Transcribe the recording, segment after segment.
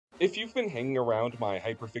If you've been hanging around my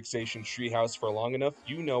hyperfixation treehouse for long enough,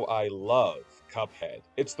 you know I love Cuphead.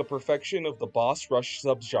 It's the perfection of the boss rush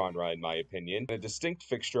subgenre in my opinion, and a distinct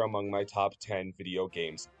fixture among my top 10 video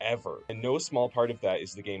games ever. And no small part of that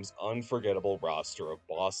is the game's unforgettable roster of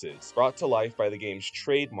bosses, brought to life by the game's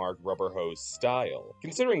trademark rubber hose style.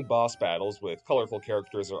 Considering boss battles with colorful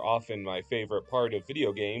characters are often my favorite part of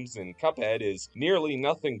video games, and Cuphead is nearly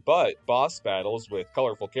nothing but boss battles with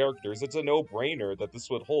colorful characters, it's a no-brainer that this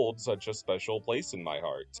would hold such a special place in my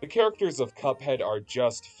heart. The characters of Cuphead are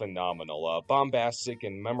just phenomenal, a bombastic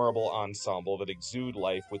and memorable ensemble that exude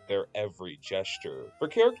life with their every gesture. For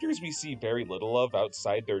characters we see very little of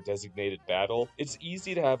outside their designated battle, it's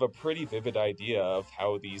easy to have a pretty vivid idea of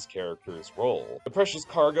how these characters roll. The precious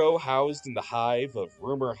cargo housed in the hive of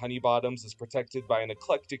Rumor Honeybottoms is protected by an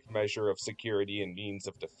eclectic measure of security and means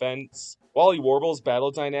of defense. Wally Warble's battle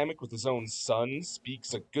dynamic with his own son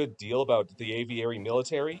speaks a good deal about the aviary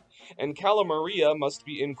military, and Calamaria must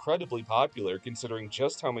be incredibly popular considering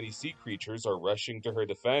just how many sea creatures are rushing to her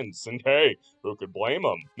defense, and hey, who could blame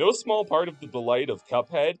them? No small part of the delight of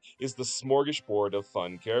Cuphead is the smorgasbord of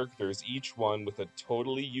fun characters, each one with a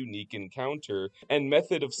totally unique encounter and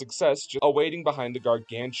method of success just awaiting behind the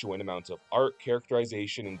gargantuan amount of art,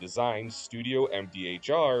 characterization, and design Studio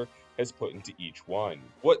MDHR has put into each one.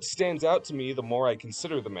 What stands out to me the more I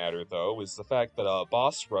consider the matter, though, is the fact that a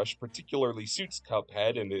boss rush particularly suits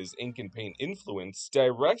Cuphead and his ink and paint influence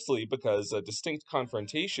directly because a distinct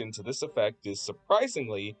confrontation to this effect is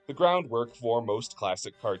surprisingly the groundwork for most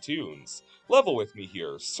classic cartoons. Level with me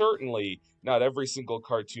here, certainly not every single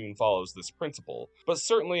cartoon follows this principle, but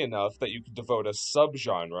certainly enough that you could devote a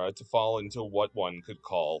subgenre to fall into what one could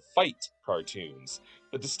call fight cartoons.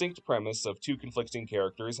 The distinct premise of two conflicting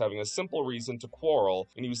characters having a simple reason to quarrel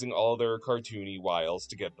and using all their cartoony wiles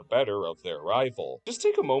to get the better of their rival. Just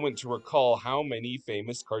take a moment to recall how many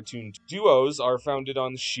famous cartoon duos are founded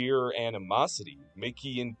on sheer animosity.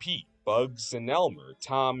 Mickey and Pete, Bugs and Elmer,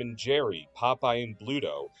 Tom and Jerry, Popeye and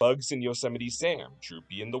Bluto, Bugs and Yosemite Sam,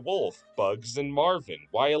 Droopy and the Wolf, Bugs and Marvin,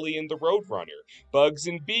 Wiley and the Roadrunner, Bugs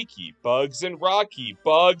and Beaky, Bugs and Rocky,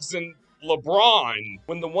 Bugs and LeBron!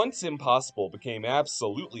 When the once impossible became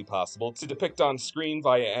absolutely possible to depict on screen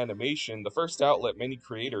via animation, the first outlet many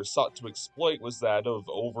creators sought to exploit was that of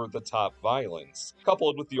over-the-top violence,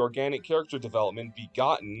 coupled with the organic character development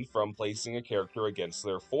begotten from placing a character against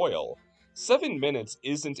their foil. 7 minutes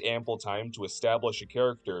isn't ample time to establish a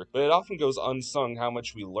character, but it often goes unsung how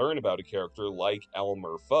much we learn about a character like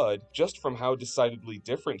Elmer Fudd just from how decidedly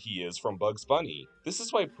different he is from Bugs Bunny. This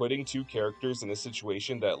is why putting two characters in a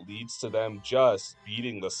situation that leads to them just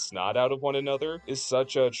beating the snot out of one another is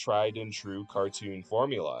such a tried and true cartoon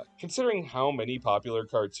formula. Considering how many popular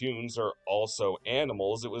cartoons are also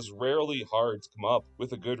animals, it was rarely hard to come up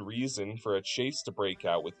with a good reason for a chase to break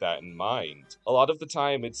out with that in mind. A lot of the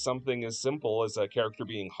time, it's something as simple as a character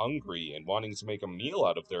being hungry and wanting to make a meal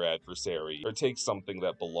out of their adversary, or take something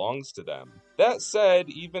that belongs to them. That said,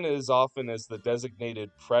 even as often as the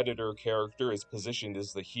designated predator character is positioned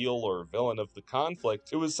as the heel or villain of the conflict,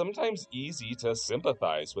 it was sometimes easy to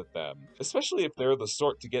sympathize with them, especially if they're the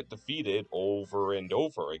sort to get defeated over and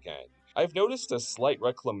over again. I've noticed a slight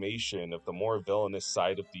reclamation of the more villainous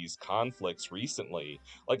side of these conflicts recently,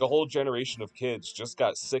 like a whole generation of kids just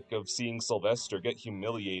got sick of seeing Sylvester get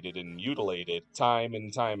humiliated and mutilated time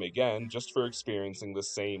and time again just for experiencing the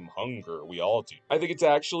same hunger we all do. I think it's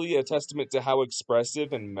actually a testament to how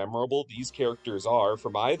expressive and memorable these characters are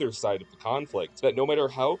from either side of the conflict, that no matter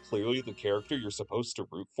how clearly the character you're supposed to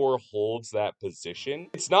root for holds that position,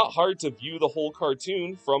 it's not hard to view the whole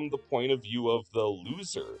cartoon from the point of view of the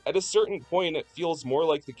loser. At a certain point, it feels more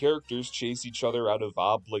like the characters chase each other out of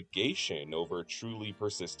obligation over truly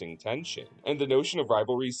persisting tension, and the notion of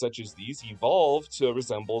rivalries such as these evolve to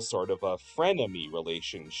resemble sort of a frenemy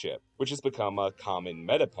relationship, which has become a common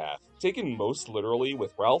metapath, taken most literally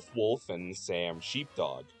with Ralph Wolf and Sam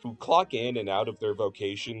Sheepdog, who clock in and out of their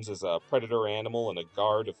vocations as a predator animal and a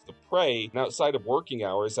guard of the prey, and outside of working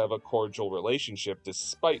hours have a cordial relationship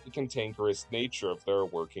despite the cantankerous nature of their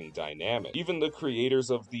working dynamic. Even the creators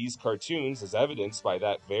of these cartoons, as evidenced by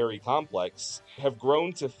that very complex, have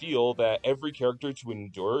grown to feel that every character to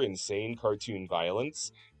endure insane cartoon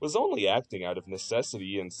violence was only acting out of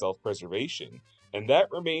necessity and self-preservation, And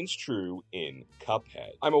that remains true in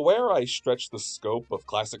Cuphead. I'm aware I stretched the scope of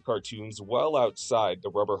classic cartoons well outside the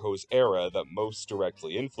rubber hose era that most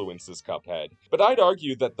directly influences Cuphead, but I'd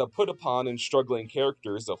argue that the put-upon and struggling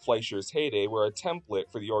characters of Fleischer's heyday were a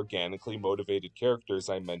template for the organically motivated characters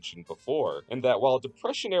I mentioned before, and that while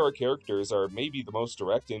Depression-era characters are maybe the most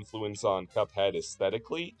direct influence on Cuphead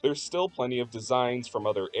aesthetically, there's still plenty of designs from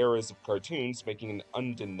other eras of cartoons making an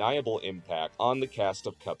undeniable impact on the cast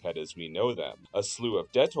of Cuphead as we know them. A slew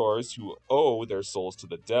of debtors who owe their souls to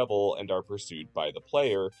the devil and are pursued by the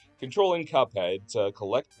player, controlling Cuphead to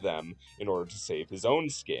collect them in order to save his own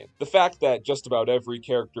skin. The fact that just about every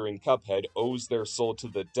character in Cuphead owes their soul to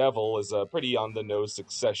the devil is a pretty on-the-nose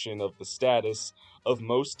succession of the status of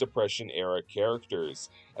most Depression-era characters,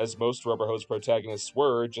 as most rubber hose protagonists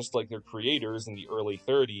were, just like their creators in the early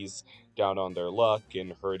 30s, down on their luck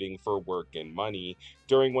and hurting for work and money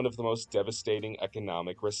during one of the most devastating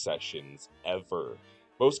economic recessions ever.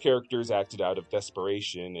 Most characters acted out of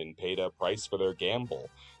desperation and paid a price for their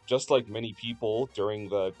gamble, just like many people during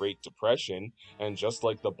the Great Depression, and just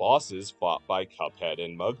like the bosses fought by Cuphead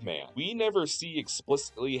and Mugman. We never see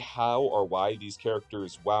explicitly how or why these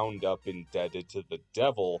characters wound up indebted to the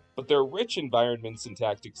devil, but their rich environments and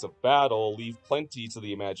tactics of battle leave plenty to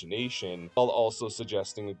the imagination, while also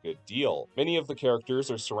suggesting a good deal. Many of the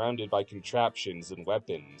characters are surrounded by contraptions and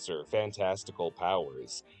weapons, or fantastical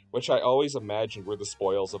powers, which I always imagined were the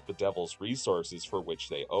spoils of the devil's resources for which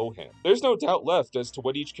they owe him. There's no doubt left as to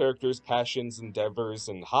what each character's passions, endeavors,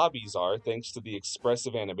 and hobbies are thanks to the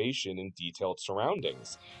expressive animation and detailed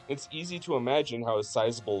surroundings. It's easy to imagine how a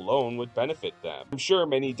sizable loan would benefit them. I'm sure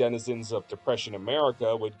many denizens of Depression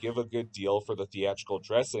America would give a good deal for the theatrical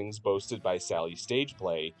dressings boasted by Sally's stage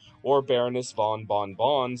play, or Baroness von Bon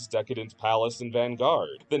Bon's decadent palace in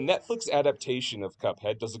Vanguard. The Netflix adaptation of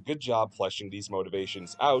Cuphead does a good job fleshing these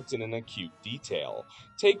motivations out in an acute detail.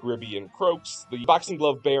 Take Ribby and Croaks, the boxing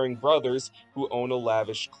glove-bearing brothers who own a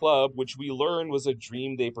lavish club, which we learn was a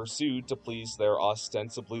dream they pursued to please their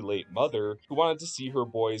ostensibly late mother, who wanted to see her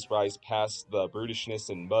boys rise past the brutishness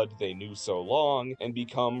and mud they knew so long and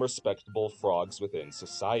become respectable frogs within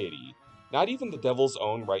society. Not even the devil's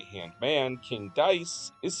own right-hand man, King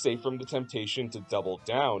Dice, is safe from the temptation to double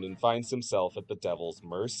down and finds himself at the devil's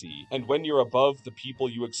mercy. And when you're above the people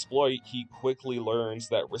you exploit, he quickly learns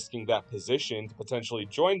that risking that position to potentially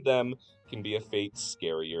join them can be a fate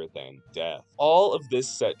scarier than death. All of this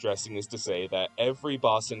set dressing is to say that every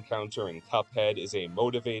boss encounter in Cuphead is a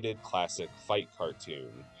motivated classic fight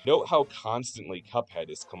cartoon. Note how constantly Cuphead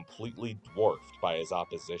is completely dwarfed by his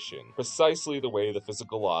opposition, precisely the way the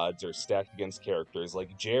physical odds are stacked against characters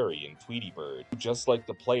like Jerry and Tweety Bird, who just like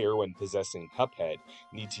the player when possessing Cuphead,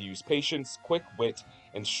 need to use patience, quick wit,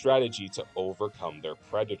 and strategy to overcome their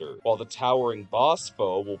predator, while the towering boss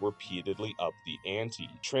foe will repeatedly up the ante,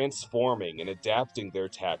 transforming and adapting their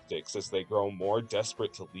tactics as they grow more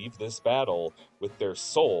desperate to leave this battle with their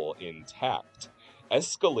soul intact.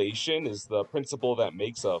 Escalation is the principle that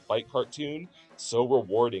makes a fight cartoon so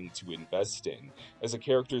rewarding to invest in, as a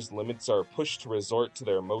character's limits are pushed to resort to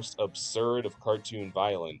their most absurd of cartoon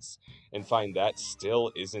violence, and find that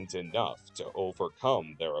still isn't enough to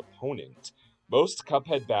overcome their opponent. Most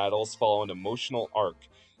Cuphead battles follow an emotional arc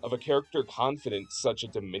of a character confident such a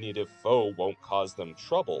diminutive foe won't cause them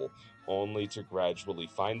trouble, only to gradually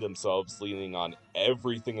find themselves leaning on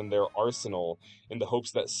everything in their arsenal in the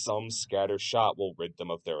hopes that some scatter shot will rid them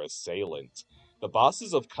of their assailant. The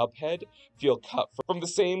bosses of Cuphead feel cut from the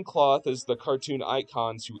same cloth as the cartoon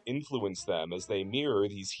icons who influence them, as they mirror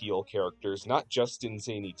these heel characters not just in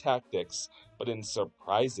zany tactics, but in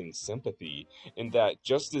surprising sympathy, in that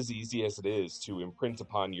just as easy as it is to imprint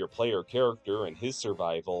upon your player character and his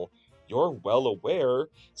survival, you're well aware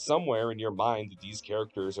somewhere in your mind that these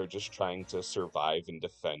characters are just trying to survive and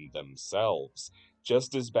defend themselves,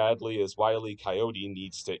 just as badly as Wile E. Coyote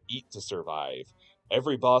needs to eat to survive.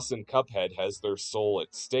 Every boss in Cuphead has their soul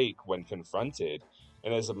at stake when confronted,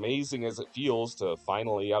 and as amazing as it feels to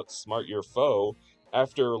finally outsmart your foe,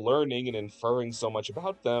 after learning and inferring so much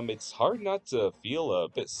about them, it's hard not to feel a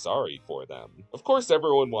bit sorry for them. Of course,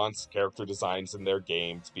 everyone wants character designs in their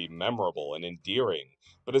game to be memorable and endearing,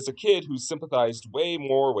 but as a kid who sympathized way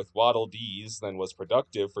more with Waddle Dees than was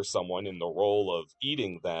productive for someone in the role of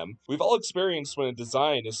eating them, we've all experienced when a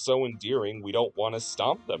design is so endearing we don't want to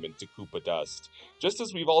stomp them into Koopa dust, just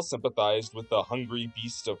as we've all sympathized with the hungry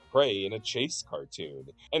beast of prey in a chase cartoon.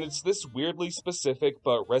 And it's this weirdly specific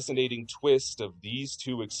but resonating twist of these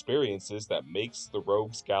two experiences that makes the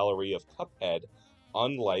Rogues Gallery of Cuphead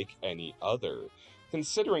unlike any other.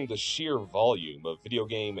 Considering the sheer volume of video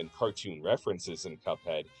game and cartoon references in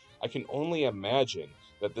Cuphead, I can only imagine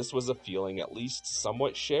that this was a feeling at least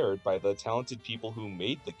somewhat shared by the talented people who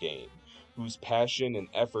made the game, whose passion and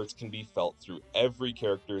efforts can be felt through every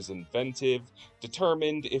character's inventive,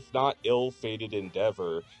 determined, if not ill-fated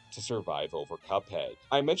endeavor to survive over Cuphead.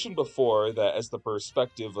 I mentioned before that as the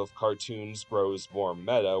perspective of cartoons grows more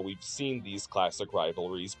meta, we've seen these classic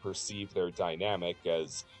rivalries perceive their dynamic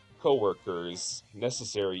as coworkers,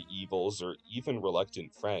 necessary evils, or even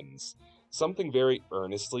reluctant friends. Something very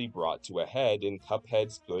earnestly brought to a head in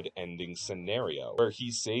Cuphead's good ending scenario, where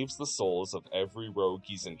he saves the souls of every rogue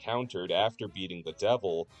he's encountered after beating the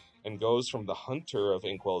devil, and goes from the hunter of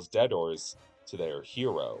Inkwell's Deadors to their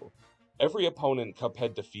hero. Every opponent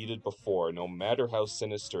Cuphead defeated before, no matter how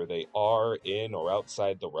sinister they are in or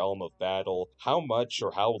outside the realm of battle, how much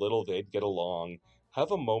or how little they'd get along,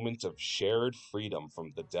 have a moment of shared freedom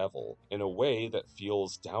from the devil in a way that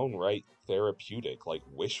feels downright therapeutic, like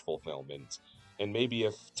wish fulfillment. And maybe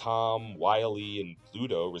if Tom, Wily, and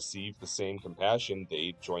Pluto received the same compassion,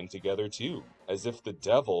 they'd join together too, as if the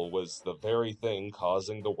devil was the very thing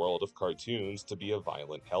causing the world of cartoons to be a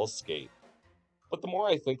violent hellscape. But the more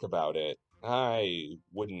I think about it, I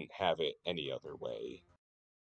wouldn't have it any other way.